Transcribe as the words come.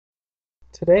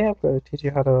today I'm going to teach you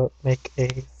how to make a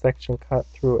section cut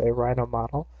through a Rhino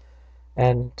model.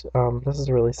 And this is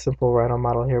a really simple Rhino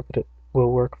model here, but it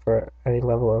will work for any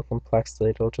level of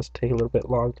complexity. It'll just take a little bit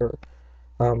longer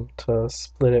to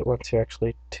split it once you're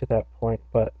actually to that point.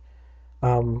 But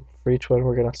for each one,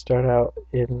 we're going to start out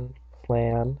in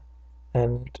plan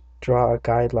and draw a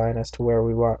guideline as to where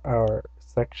we want our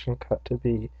section cut to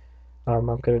be. I'm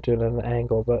going to do it at an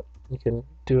angle, but you can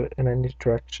do it in any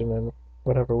direction and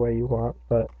whatever way you want.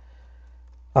 But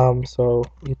so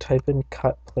you type in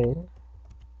cut plane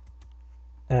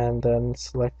and then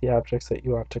select the objects that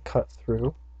you want to cut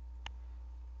through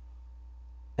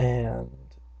and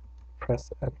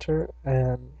press enter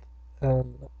and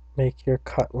then make your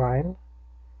cut line,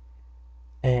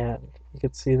 and you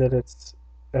can see that it's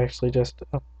actually just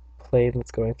a plane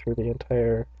that's going through the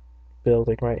entire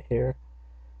building right here.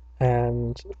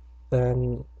 And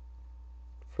then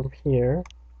from here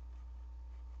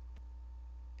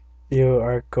you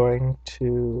are going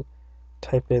to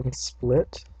type in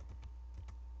split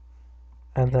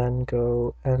and then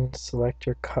go and select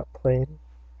your cut plane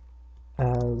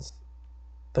as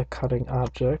the cutting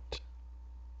object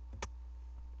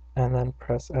and then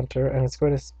press enter, and it's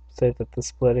going to say that the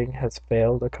splitting has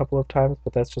failed a couple of times,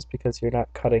 but that's just because you're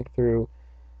not cutting through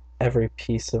every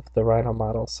piece of the Rhino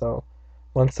model. So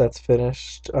once that's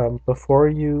finished, before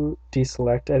you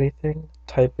deselect anything,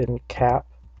 type in cap,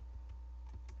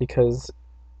 because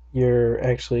you're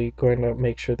actually going to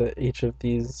make sure that each of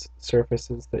these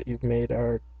surfaces that you've made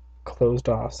are closed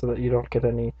off so that you don't get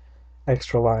any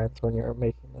extra lines when you're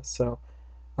making this. So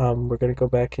we're going to go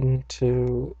back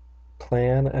into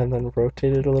plan and then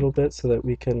rotate it a little bit so that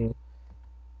we can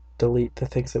delete the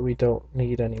things that we don't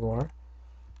need anymore.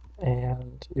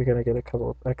 And you're going to get a couple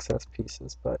of excess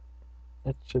pieces, but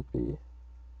it should be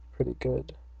pretty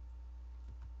good.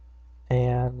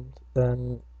 And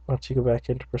then once you go back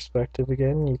into perspective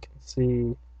again, you can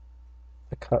see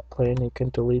the cut plane. You can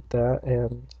delete that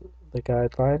and the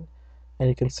guideline, and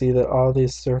you can see that all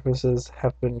these surfaces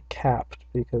have been capped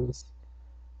because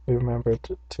we remembered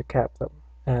to cap them.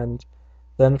 And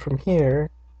then from here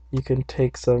you can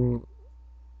take some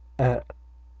at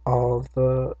all of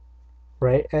the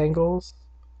right angles,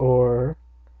 or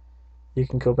you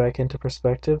can go back into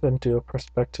perspective and do a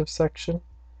perspective section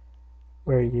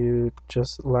where you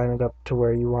just line it up to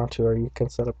where you want to, or you can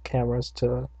set up cameras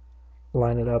to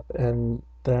line it up and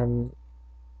then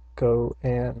go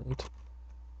and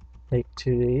make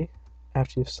 2D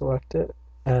after you've selected it.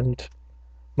 And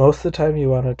most of the time you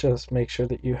want to just make sure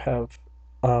that you have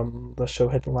the show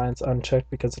hidden lines unchecked,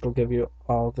 because it'll give you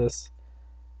all this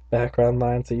background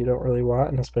lines that you don't really want,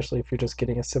 and especially if you're just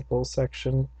getting a simple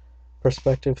section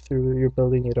perspective through your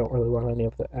building, you don't really want any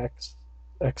of the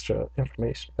extra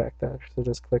information back there. So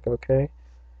just click OK.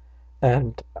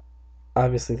 And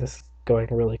obviously this is going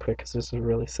really quick because this is a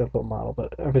really simple model,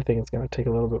 but everything is going to take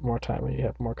a little bit more time when you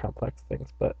have more complex things.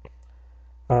 But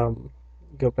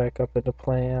go back up into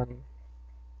plan,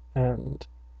 and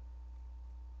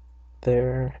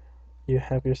there you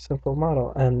have your simple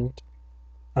model. And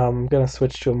I'm going to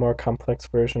switch to a more complex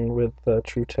version with the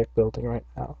True Tech building right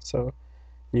now, so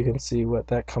you can see what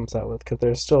that comes out with, because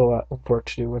there's still a lot of work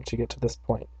to do once you get to this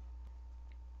point.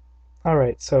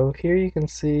 Alright, so here you can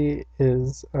see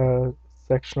is a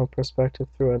sectional perspective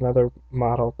through another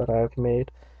model that I've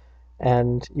made,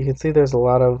 and you can see there's a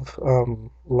lot of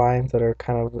lines that are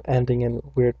kind of ending in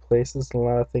weird places, and a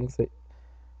lot of things that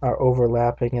are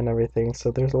overlapping and everything.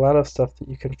 So there's a lot of stuff that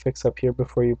you can fix up here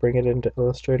before you bring it into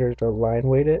Illustrator to line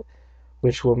weight it,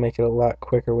 which will make it a lot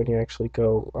quicker when you actually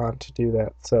go on to do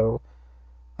that. So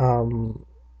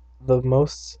the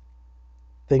most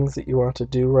things that you want to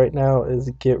do right now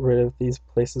is get rid of these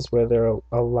places where there are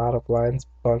a lot of lines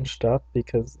bunched up,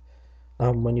 because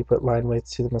when you put line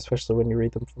weights to them, especially when you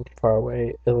read them from far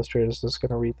away, Illustrator is just going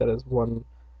to read that as one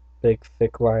big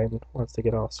thick line once they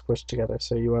get all squished together.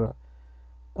 So you want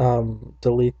to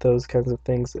delete those kinds of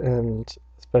things, and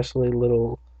especially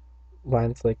little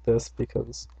lines like this,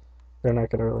 because they're not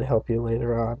going to really help you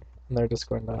later on, and they're just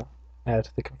going to add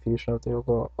to the confusion of the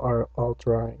overall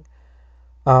drawing.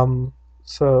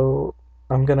 So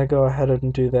I'm going to go ahead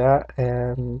and do that,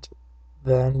 and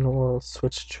then we'll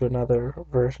switch to another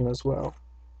version as well.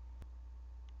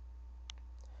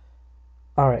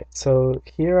 Alright, so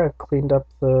here I've cleaned up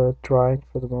the drawing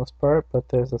for the most part, but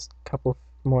there's a couple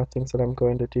more things that I'm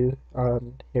going to do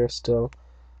on here still.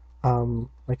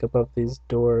 Like above these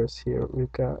doors here,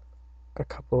 we've got a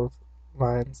couple of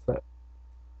lines that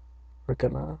we're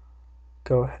gonna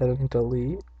go ahead and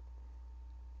delete.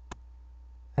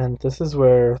 And this is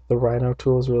where the Rhino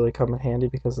tools really come in handy,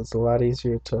 because it's a lot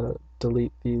easier to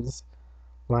delete these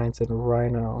lines in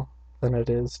Rhino than it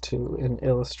is to in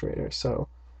Illustrator. So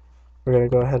we're going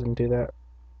to go ahead and do that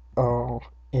all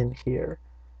in here.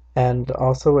 And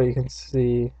also what you can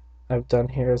see I've done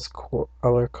here is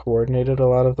color coordinated a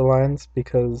lot of the lines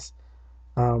because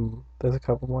there's a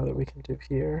couple more that we can do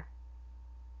here.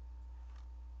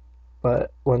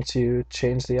 But once you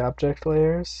change the object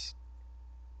layers,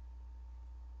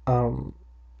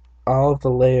 all of the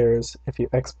layers, if you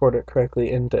export it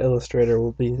correctly into Illustrator,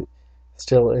 will be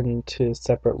still into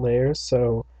separate layers,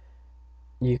 so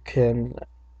you can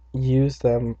use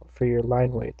them for your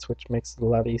line weights, which makes it a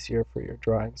lot easier for your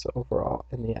drawings overall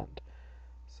in the end.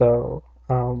 So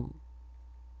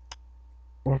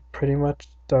we're pretty much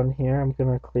done here. I'm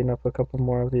going to clean up a couple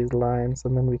more of these lines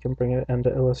and then we can bring it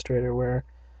into Illustrator where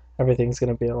everything's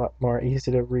going to be a lot more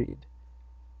easy to read.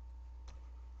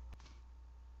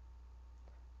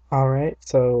 Alright,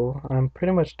 so I'm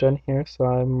pretty much done here, so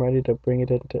I'm ready to bring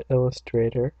it into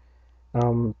Illustrator.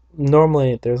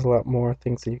 Normally there's a lot more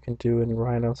things that you can do in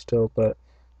Rhino still, but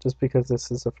just because this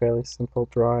is a fairly simple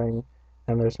drawing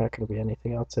and there's not going to be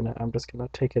anything else in it, I'm just going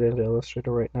to take it into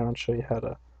Illustrator right now and show you how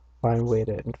to line weight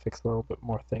it and fix a little bit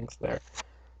more things there.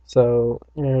 So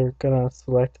you're going to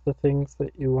select the things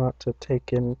that you want to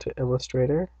take into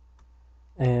Illustrator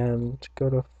and go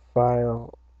to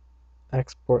File,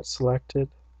 Export Selected,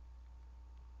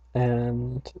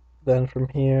 and then from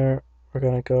here we're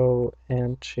going to go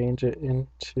and change it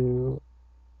into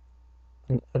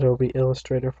an Adobe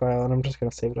Illustrator file, and I'm just going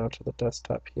to save it onto the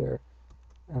desktop here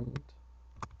and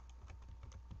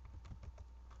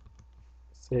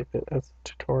save it as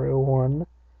tutorial 1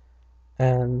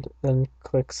 and then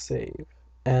click save.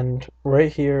 And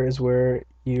right here is where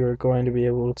you're going to be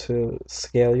able to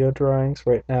scale your drawings.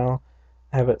 Right now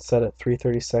I have it set at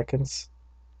 3/32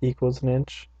 equals an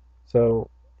inch, so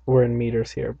we're in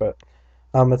meters here, but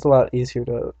it's a lot easier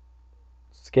to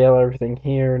scale everything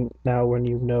here now when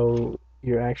you know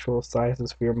your actual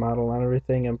sizes for your model and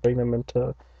everything, and bring them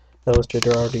into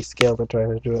Illustrator already scaled and try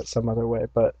to do it some other way.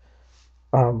 But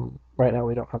right now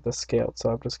we don't have this scaled, so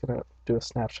I'm just going to do a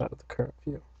snapshot of the current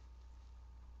view.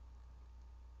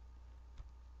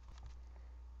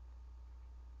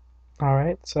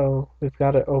 Alright, so we've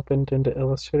got it opened into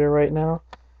Illustrator right now,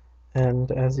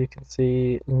 and as you can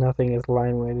see, nothing is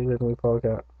line weighted, and we've all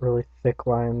got really thick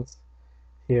lines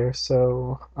here.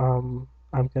 So I'm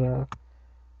gonna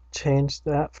change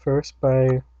that first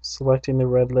by selecting the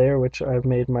red layer, which I've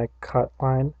made my cut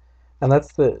line, and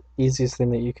that's the easiest thing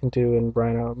that you can do in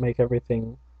Rhino, make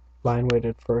everything line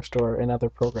weighted first, or in other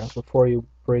programs before you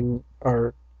bring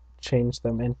or change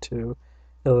them into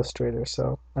Illustrator.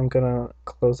 So I'm gonna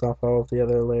close off all of the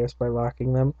other layers by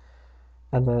locking them,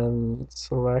 and then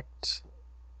select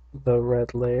the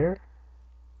red layer,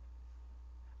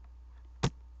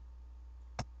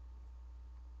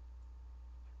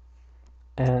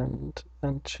 and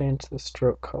then change the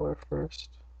stroke color first.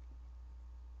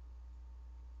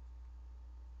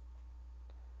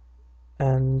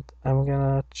 And I'm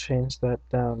gonna change that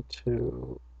down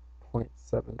to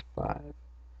 0.75,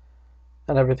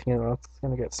 and everything else is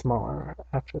gonna get smaller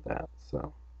after that.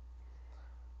 So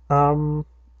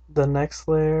the next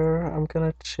layer I'm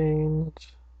gonna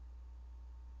change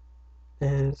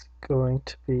is going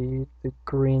to be the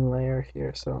green layer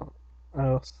here. So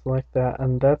I'll select that,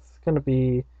 and that's gonna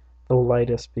be the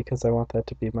lightest because I want that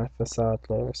to be my facade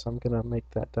layer, so I'm gonna make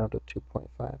that down to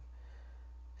 2.5.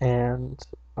 And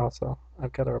also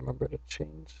I've got to remember to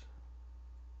change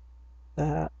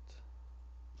that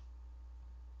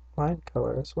line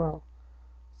color as well.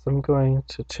 So I'm going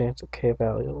to change the K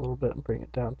value a little bit and bring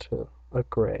it down to a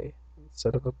gray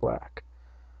instead of a black.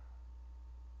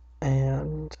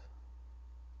 And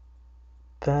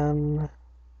then,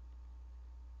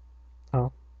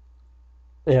 oh,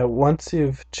 yeah, once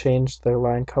you've changed the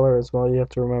line color as well, you have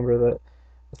to remember that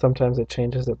sometimes it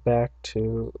changes it back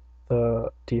to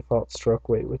the default stroke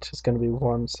weight, which is going to be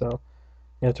 1, so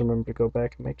you have to remember to go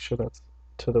back and make sure that's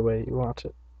to the way you want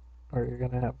it, or you're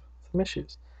going to have some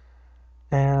issues.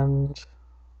 And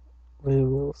we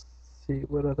will see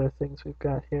what other things we've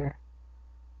got here.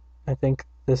 I think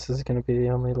this is going to be the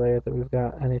only layer that we've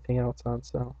got anything else on,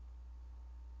 so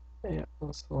yeah,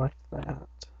 we'll select that.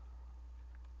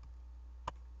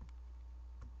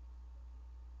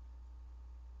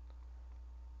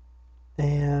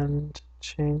 And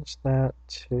change that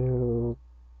to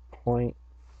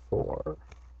 0.4.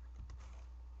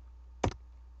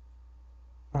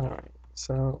 Alright,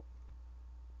 so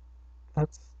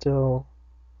that's still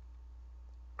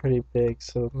pretty big,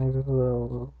 so maybe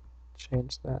we'll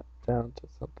change that down to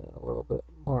something a little bit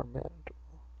more manageable.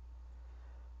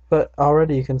 But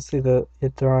already you can see that the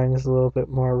drawing is a little bit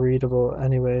more readable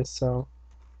anyway, so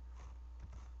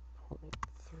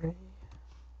 0.3.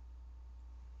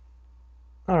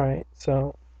 Alright,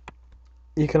 so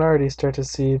you can already start to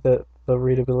see that the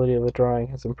readability of the drawing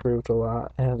has improved a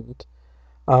lot, and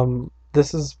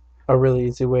this is a really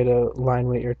easy way to line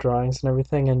weight your drawings and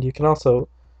everything, and you can also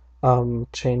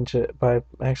change it by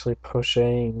actually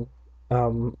pocheting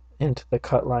into the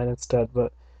cut line instead,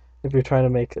 but if you're trying to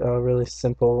make a really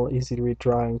simple, easy to read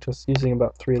drawing, just using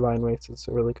about 3 line weights is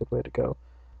a really good way to go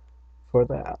for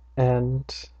that. And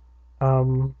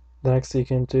the next thing you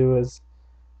can do is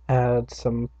add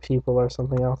some people or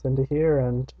something else into here,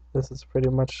 and this is pretty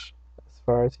much as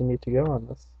far as you need to go on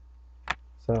this.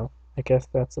 So I guess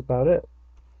that's about it.